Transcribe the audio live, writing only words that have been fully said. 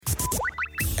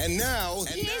And now,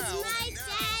 Here's my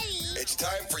daddy. it's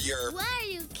time for your Why are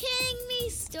you kidding me?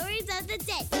 Stories of the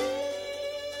day.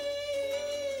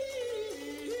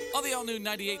 On the all-new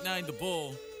 98.9 The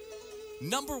Bull,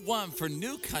 number one for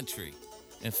new country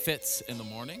and Fitz in the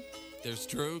morning. There's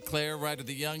Drew, Claire, Ryder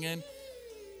the Youngin'.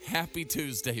 Happy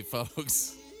Tuesday,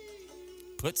 folks.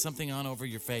 Put something on over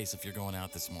your face if you're going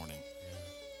out this morning.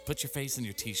 Put your face in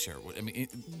your T-shirt. I mean,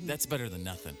 that's better than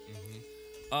nothing.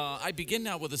 I begin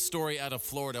now with a story out of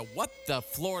Florida. What the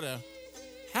Florida?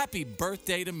 Happy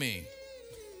birthday to me.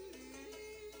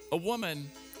 A woman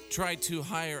tried to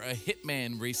hire a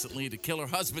hitman recently to kill her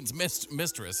husband's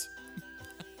mistress.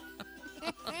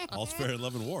 All's fair in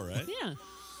love and war, right? Yeah.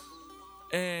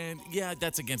 And yeah,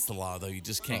 that's against the law, though. You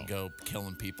just can't go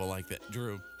killing people like that,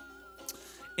 Drew.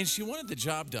 And she wanted the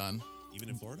job done. Even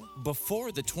in Florida?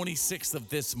 Before the 26th of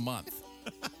this month.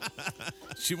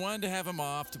 She wanted to have him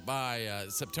off by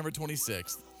September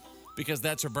 26th because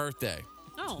that's her birthday.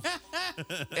 Oh.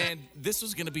 And this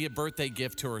was going to be a birthday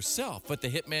gift to herself, but the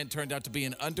hitman turned out to be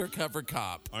an undercover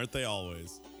cop. Aren't they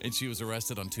always? And she was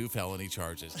arrested on 2 felony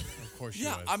charges. Of course she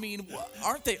Yeah, was. I mean,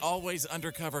 aren't they always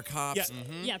undercover cops? Yeah,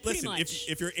 Yeah, pretty Listen, much.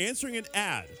 if you're answering an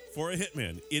ad for a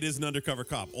hitman, it is an undercover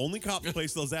cop. Only cops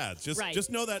place those ads.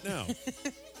 Just know that now.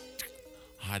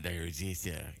 Hi there,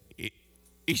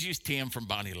 it's just Tim from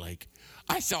Bonnie Lake.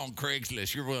 I saw on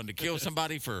Craigslist you're willing to kill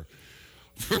somebody for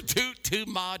two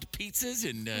mod pizzas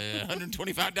and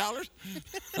 $125.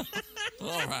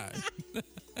 All right.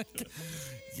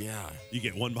 Yeah. You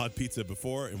get one mod pizza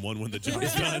before and one when the job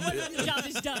is done. The job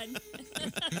is done.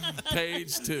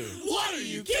 Page 2. What are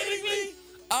you kidding me?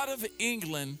 Out of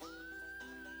England,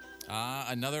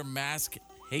 another mask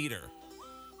hater.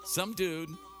 Some dude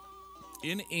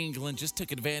in England just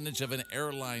took advantage of an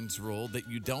airline's rule that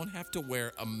you don't have to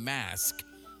wear a mask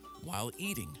while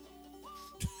eating.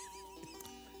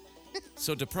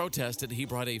 So to protest it, he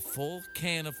brought a full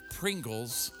can of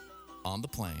Pringles on the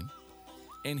plane,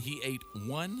 and he ate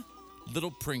one little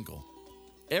Pringle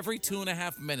every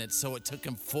 2.5 minutes, so it took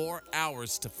him 4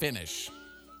 hours to finish.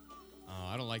 Oh,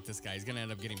 I don't like this guy. He's gonna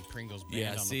end up getting Pringles banned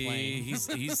Yeah, on see, the plane.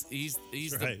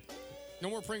 he's Right. No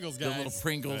more Pringles, the guys. little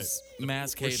Pringles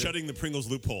mask We're hater. shutting the Pringles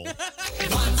loophole.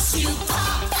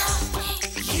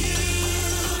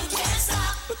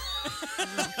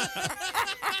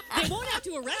 They won't have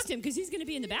to arrest him because he's going to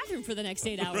be in the bathroom for the next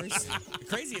 8 hours. The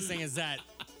craziest thing is that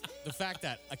the fact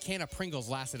that a can of Pringles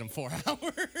lasted him 4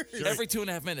 hours. Every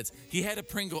 2.5 minutes. He had a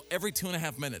Pringle every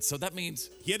 2.5 minutes. So that means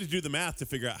He had to do the math to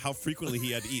figure out how frequently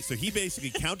he had to eat. So he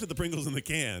basically counted the Pringles in the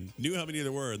can, knew how many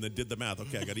there were, and then did the math.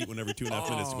 Okay, I got to eat one every 2.5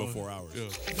 minutes to go 4 hours.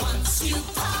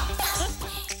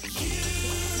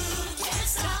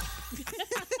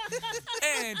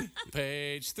 And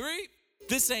page 3.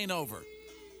 This ain't over.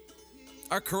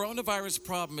 Our coronavirus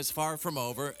problem is far from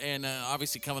over, and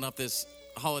obviously coming up this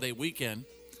holiday weekend,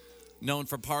 known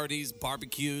for parties,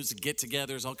 barbecues,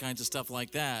 get-togethers, all kinds of stuff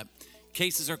like that.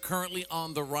 Cases are currently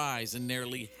on the rise in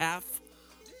nearly half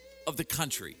of the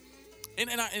country. And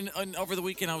over the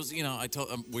weekend, I was, I told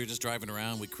we were just driving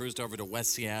around. We cruised over to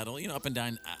West Seattle, up and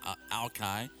down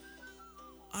Alki.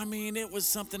 I mean, it was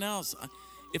something else.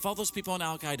 If all those people in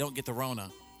Alki don't get the Rona,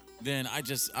 then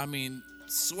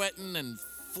sweating and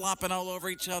flopping all over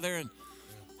each other, and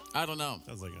I don't know.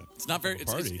 Sounds like It's not very.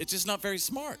 party. It's just not very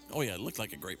smart. Oh yeah, it looked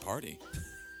like a great party.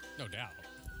 No doubt.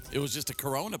 It was just a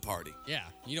Corona party. Yeah,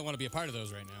 you don't want to be a part of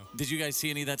those right now. Did you guys see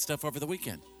any of that stuff over the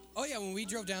weekend? Oh yeah, when we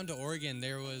drove down to Oregon,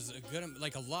 there was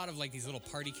a lot of these little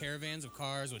party caravans of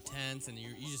cars with tents, and you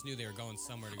just knew they were going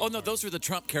somewhere to go. Oh no, party. those were the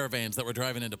Trump caravans that were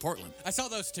driving into Portland. I saw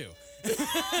those too.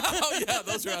 Oh yeah,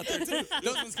 those were out there too.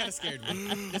 Those ones kind of scared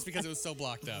me, just because it was so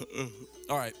blocked up.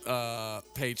 All right,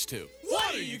 page 2.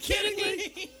 What are you kidding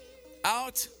me?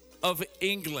 Out of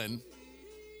England.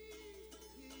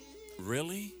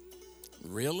 Really?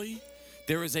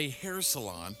 There is a hair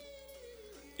salon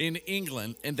in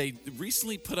England, and they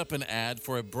recently put up an ad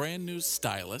for a brand new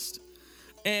stylist,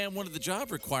 and one of the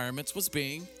job requirements was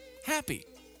being happy.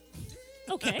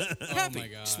 Okay. Happy. my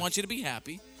God. Just want you to be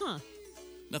happy. Huh.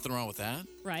 Nothing wrong with that.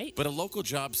 Right. But a local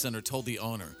job center told the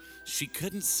owner she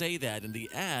couldn't say that in the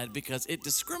ad because it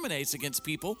discriminates against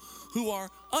people who are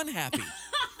unhappy.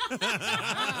 How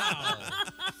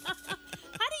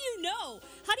do you know?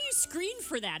 How do you screen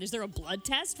for that? Is there a blood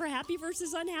test for happy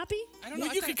versus unhappy? I don't know.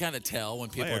 Well, you can kind of tell when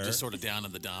people are Claire. just sort of down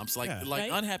in the dumps. Like Right.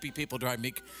 unhappy people drive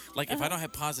me. Like if I don't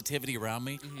have positivity around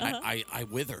me, I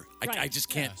wither. I Right. just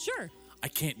can't. Sure. I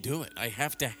can't do it. I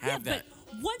have to have that.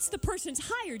 But once the person's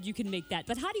hired, you can make that.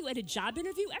 But how do you at a job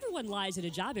interview? Everyone lies at a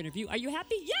job interview. Are you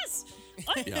happy? Yes.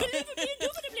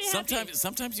 Indubitably. happy.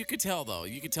 Sometimes you could tell though.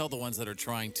 You could tell the ones that are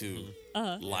trying to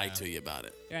lie to you about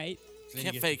it. Right. You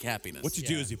can't fake happiness. What you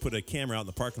do is you put a camera out in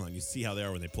the parking lot and you see how they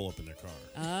are when they pull up in their car.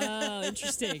 Oh,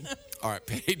 interesting. All right,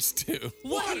 page 2.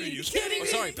 What are you kidding me?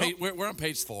 Sorry, we're on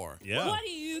page 4. Yeah. What are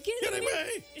you kidding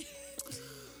me?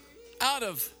 Out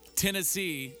of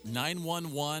Tennessee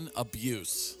 911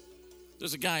 abuse.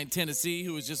 There's a guy in Tennessee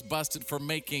who was just busted for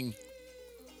making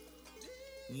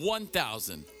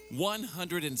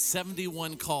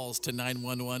 1,171 calls to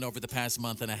 911 over the past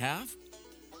month and a half.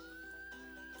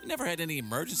 Never had any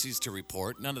emergencies to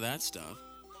report, none of that stuff.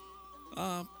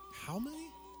 How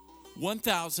many?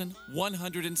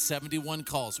 1,171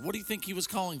 calls. What do you think he was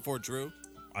calling for, Drew?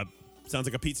 Sounds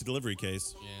like a pizza delivery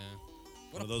case. Yeah.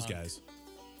 One of those guys.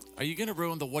 Are you going to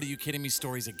ruin the what are you kidding me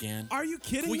stories again? Are you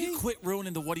kidding Will me? you quit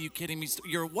ruining the what are you kidding me?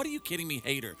 You're a what are you kidding me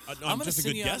hater. No, I'm going to just a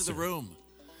send good you out of the guesser. room.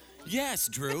 Yes,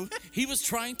 Drew. He was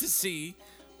trying to see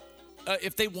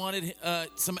if they wanted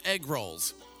some egg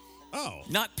rolls. Oh.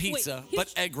 Not pizza, Wait, he but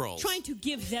was egg rolls. Trying to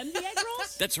give them the egg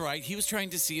rolls? That's right. He was trying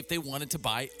to see if they wanted to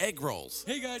buy egg rolls.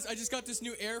 Hey guys, I just got this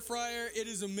new air fryer. It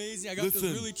is amazing. I got those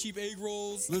Listen. really cheap egg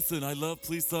rolls. Listen, I love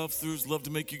police officers. Love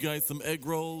to make you guys some egg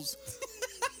rolls.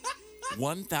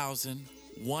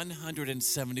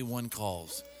 1,171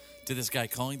 calls to this guy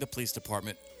calling the police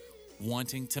department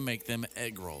wanting to make them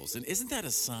egg rolls. And isn't that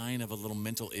a sign of a little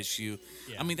mental issue?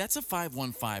 Yeah. I mean, that's a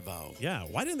 5150. Yeah.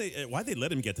 Why'd they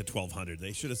let him get to 1,200?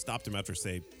 They should have stopped him after,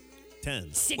 say,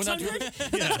 10. 600?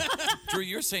 Drew,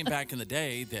 you're saying back in the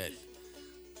day that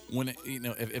when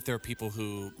if there are people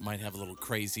who might have a little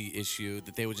crazy issue,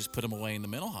 that they would just put them away in the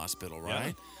mental hospital,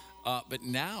 right? But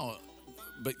now,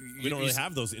 We don't really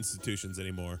have those institutions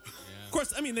anymore. Of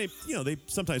course, I mean, they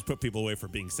sometimes put people away for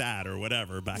being sad or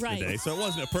whatever back in Right. the day, so it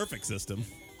wasn't a perfect system.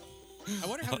 I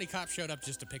wonder how many cops showed up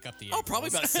just to pick up the egg Oh, probably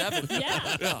rolls. about 7.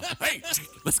 Yeah. Hey,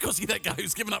 let's go see that guy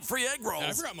who's giving out free egg rolls.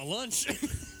 I forgot my lunch.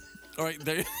 All right,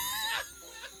 there.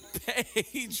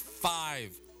 Page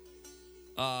 5.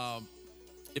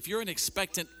 If you're an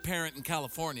expectant parent in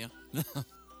California,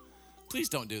 please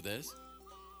don't do this.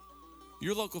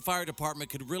 Your local fire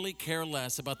department could really care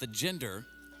less about the gender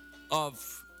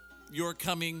of your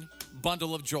coming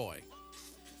bundle of joy.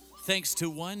 Thanks to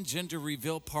one gender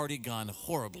reveal party gone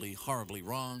horribly, horribly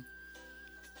wrong.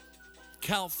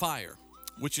 Cal Fire,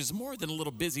 which is more than a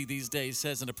little busy these days,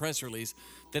 says in a press release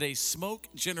that a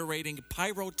smoke-generating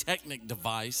pyrotechnic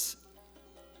device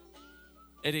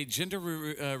at a gender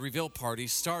reveal party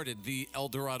started the El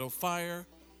Dorado fire,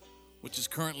 which is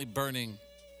currently burning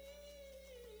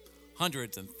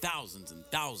hundreds and thousands and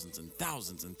thousands and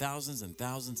thousands and thousands and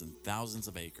thousands and thousands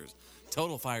of acres.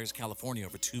 Total fires, California,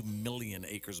 over 2 million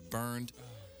acres burned.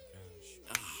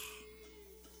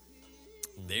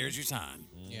 There's your time.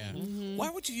 Yeah. Why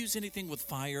would you use anything with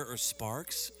fire or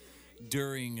sparks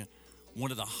during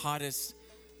one of the hottest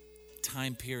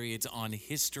time periods on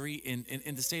history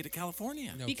in the state of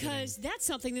California? No Because that's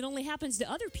something that only happens to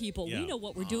other people. Yeah. We know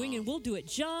what we're doing, and we'll do it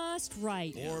just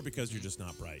right. Or because you're just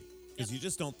not bright. Because you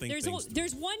just don't think There's things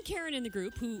there's one Karen in the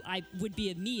group who would be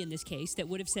a me in this case that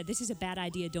would have said, this is a bad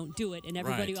idea, don't do it. And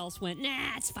everybody Right. else went,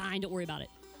 nah, it's fine, don't worry about it.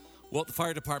 Well, the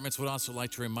fire departments would also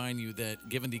like to remind you that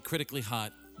given the critically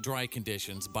hot, dry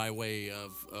conditions by way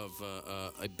of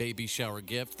a baby shower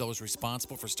gift, those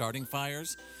responsible for starting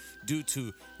fires due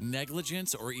to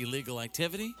negligence or illegal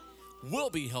activity will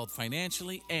be held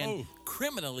financially and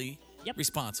criminally Yep.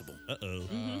 responsible. Uh-oh.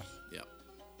 Yep.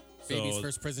 Baby's So-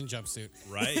 first prison jumpsuit.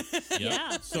 Right?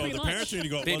 Yeah, So pretty the much. parents are going to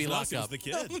go, Baby it wasn't us,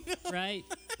 lockup. it was the kid. Right.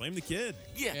 Blame the kid.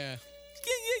 Yeah. Yeah.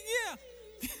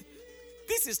 Yeah.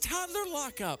 This is toddler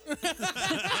lockup.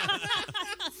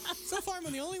 So far,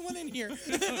 I'm the only one in here.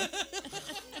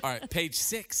 All right, page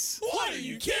 6. What are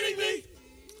you kidding me?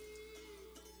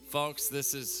 Folks,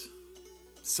 this is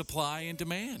supply and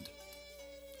demand.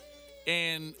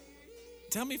 And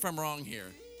tell me if I'm wrong here.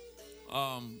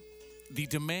 The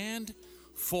demand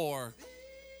for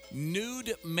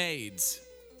nude maids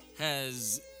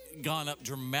has gone up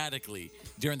dramatically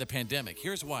during the pandemic.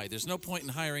 Here's why. There's no point in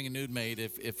hiring a nude maid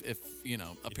if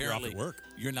apparently at work.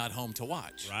 you're not home to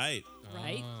watch. Right.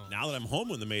 Right. Now that I'm home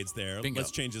when the maid's there, Bingo.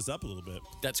 let's change this up a little bit.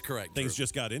 That's correct. Things Drew.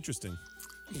 just got interesting.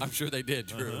 I'm sure they did,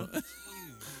 Drew.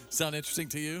 Sound interesting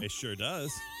to you? It sure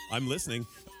does. I'm listening.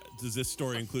 Does this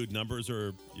story include numbers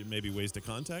or maybe ways to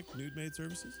contact nude maid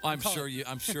services? I'm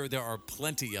sure there are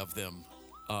plenty of them,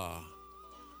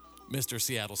 Mr.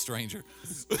 Seattle Stranger.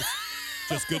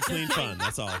 Just good, clean fun.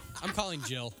 That's all. I'm calling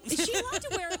Jill. Is she allowed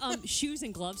to wear shoes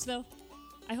and gloves, though?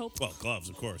 I hope. Well, gloves,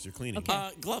 of course. You're cleaning.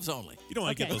 Okay. Gloves only. You don't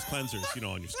want to Okay. get those cleansers,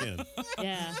 on your skin.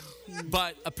 Yeah.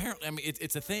 But apparently, I mean,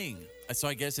 it's a thing. So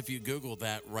I guess if you Google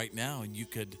that right now, and you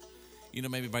could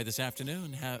maybe by this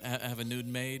afternoon, have a nude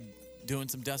maid doing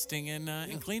some dusting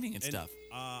and cleaning and stuff.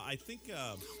 I think.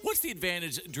 What's the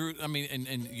advantage, Drew? I mean, and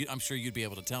I'm sure you'd be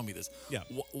able to tell me this. Yeah.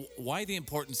 Why the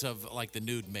importance of like the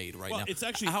nude maid right now? It's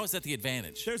actually how is that the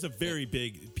advantage? There's a very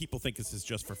big. People think this is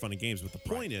just for fun and games, but the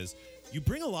point is, you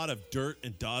bring a lot of dirt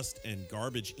and dust and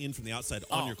garbage in from the outside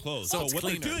on your clothes. so So it's what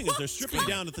cleaner. they're doing is they're stripping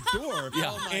down at the door,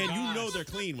 Yeah. Oh my and gosh. you know they're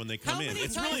clean when they come in.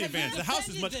 It's really advanced. The house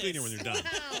is much cleaner when they're done.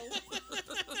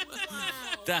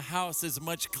 The house is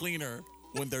much cleaner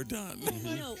when they're done.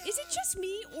 No, is it just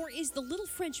me, or is the little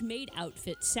French maid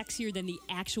outfit sexier than the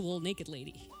actual naked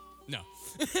lady? No.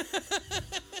 Fitz,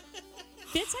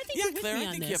 I think Yeah, you're with Claire, me I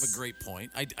on think this. you have a great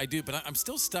point. I do, but I'm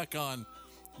still stuck on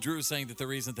Drew saying that the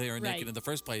reason they are naked Right. in the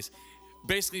first place.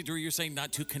 Basically, Drew, you're saying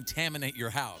not to contaminate your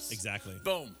house. Exactly.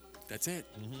 Boom. That's it.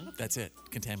 That's it.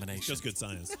 Contamination. It's just good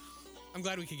science. I'm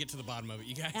glad we could get to the bottom of it,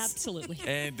 you guys. Absolutely.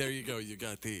 And there you go. You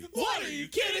got the What are you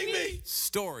kidding me?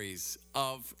 stories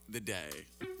of the day.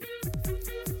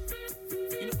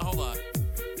 Hold on.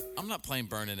 I'm not playing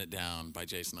 "Burning It Down" by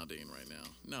Jason Aldean right now.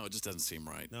 No, it just doesn't seem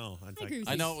right. No, in fact, agree with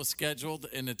I know it was scheduled,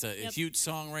 and it's a huge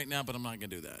song right now, but I'm not going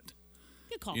to do that.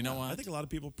 Good call. You know what? I think a lot of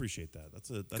people appreciate that. That's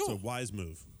a Cool. wise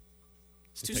move.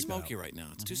 It's too take that smoky out. right now.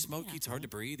 It's too smoky. It's hard to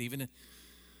breathe. Even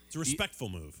It's a respectful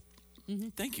move.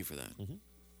 thank you for that.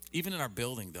 Even in our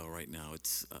building, though, right now,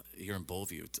 it's here in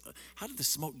Bullview. It's, how did the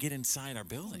smoke get inside our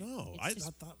building? No, I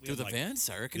thought we Through had the like vents,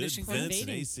 air good conditioning vents vents. and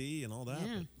Invading. AC and all that. Yeah.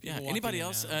 but- Yeah. People Anybody walking in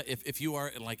else? and out. If you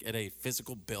are like at a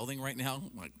physical building right now,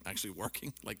 like actually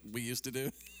working, like we used to do.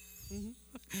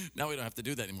 Now we don't have to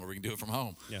do that anymore. We can do it from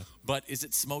home. Yeah. But is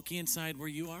it smoky inside where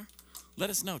you are? Let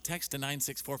us know. Text to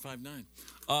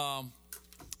 96459.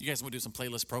 You guys want to do some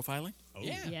playlist profiling? Oh,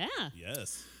 Yeah.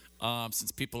 Yes.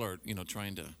 Since people are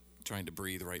trying to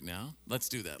breathe right now, let's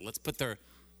do that. Let's put their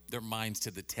minds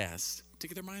to the test to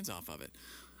get their minds off of it.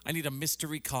 I need a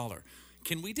mystery caller.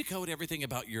 Can we decode everything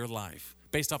about your life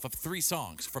based off of 3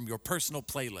 songs from your personal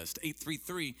playlist?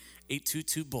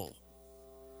 833-822-BULL.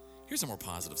 Here's a more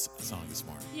positive song this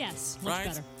morning. Yes. Much Right?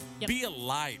 better. Yep. Be a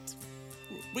light.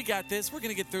 We got this. We're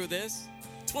going to get through this.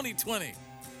 2020. It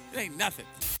ain't nothing.